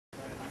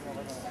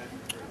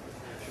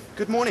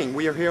Good morning.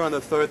 We are here on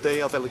the third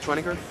day of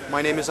Electronica.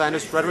 My name is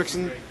Anders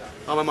Fredriksson.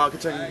 I'm a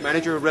marketing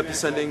manager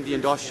representing the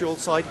industrial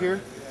side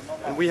here.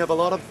 And we have a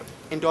lot of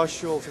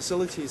industrial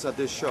facilities at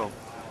this show.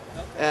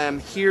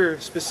 Here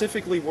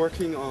specifically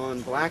working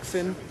on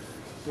Blackfin,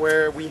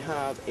 where we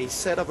have a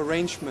set of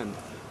arrangement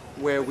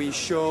where we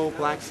show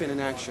Blackfin in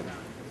action.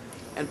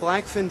 And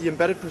Blackfin, the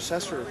embedded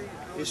processor,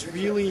 is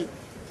really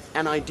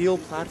an ideal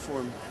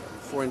platform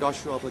for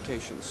industrial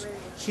applications.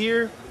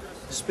 Here,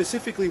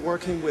 specifically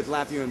working with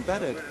LabVIEW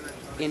Embedded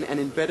in an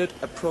embedded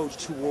approach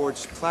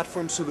towards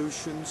platform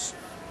solutions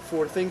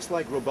for things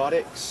like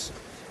robotics,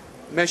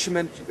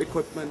 measurement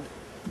equipment,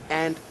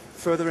 and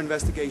further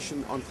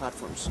investigation on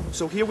platforms.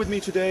 So here with me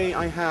today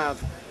I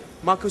have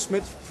Marco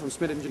Smith from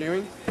Smith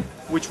Engineering,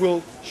 which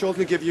will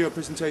shortly give you a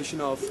presentation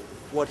of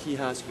what he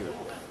has here.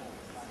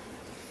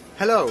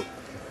 Hello.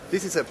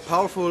 This is a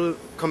powerful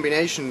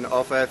combination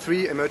of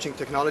three emerging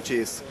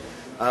technologies.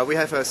 We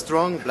have a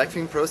strong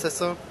Blackfin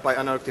processor by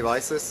Analog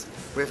Devices.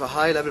 We have a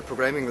high-level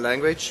programming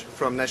language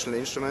from National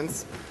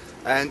Instruments.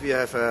 And we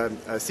have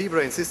a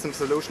Z-Brain system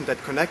solution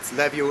that connects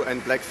LabVIEW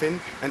and Blackfin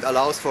and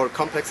allows for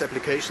complex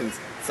applications,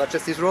 such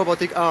as this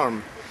robotic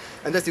arm.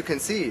 And as you can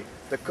see,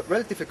 the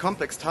relatively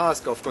complex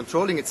task of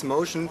controlling its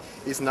motion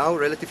is now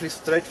relatively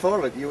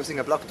straightforward using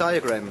a block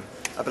diagram.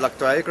 A block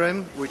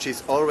diagram, which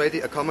is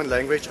already a common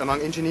language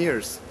among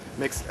engineers,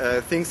 makes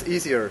things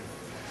easier.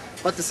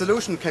 But the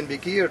solution can be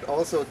geared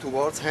also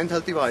towards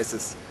handheld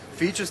devices,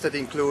 features that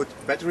include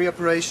battery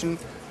operation,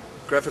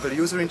 graphical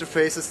user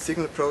interfaces,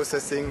 signal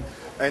processing,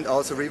 and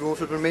also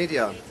removable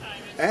media.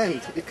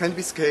 And it can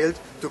be scaled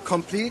to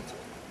complete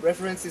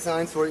reference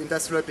designs for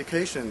industrial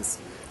applications,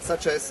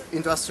 such as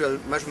industrial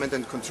measurement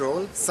and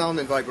control, sound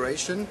and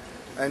vibration,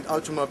 and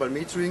ultramobile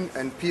metering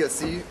and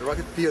PLC,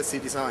 rugged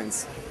PLC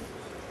designs.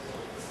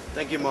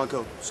 Thank you,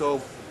 Marco.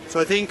 So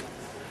I think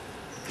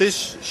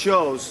this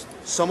shows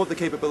some of the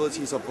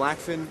capabilities of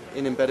Blackfin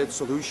in embedded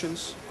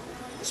solutions,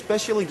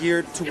 especially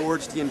geared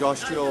towards the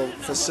industrial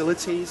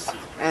facilities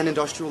and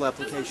industrial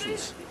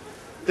applications.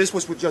 This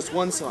was with just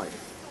one side.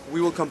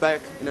 We will come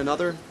back in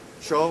another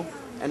show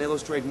and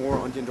illustrate more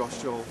on the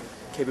industrial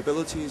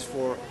capabilities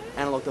for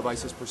analog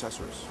devices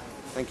processors.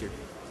 Thank you.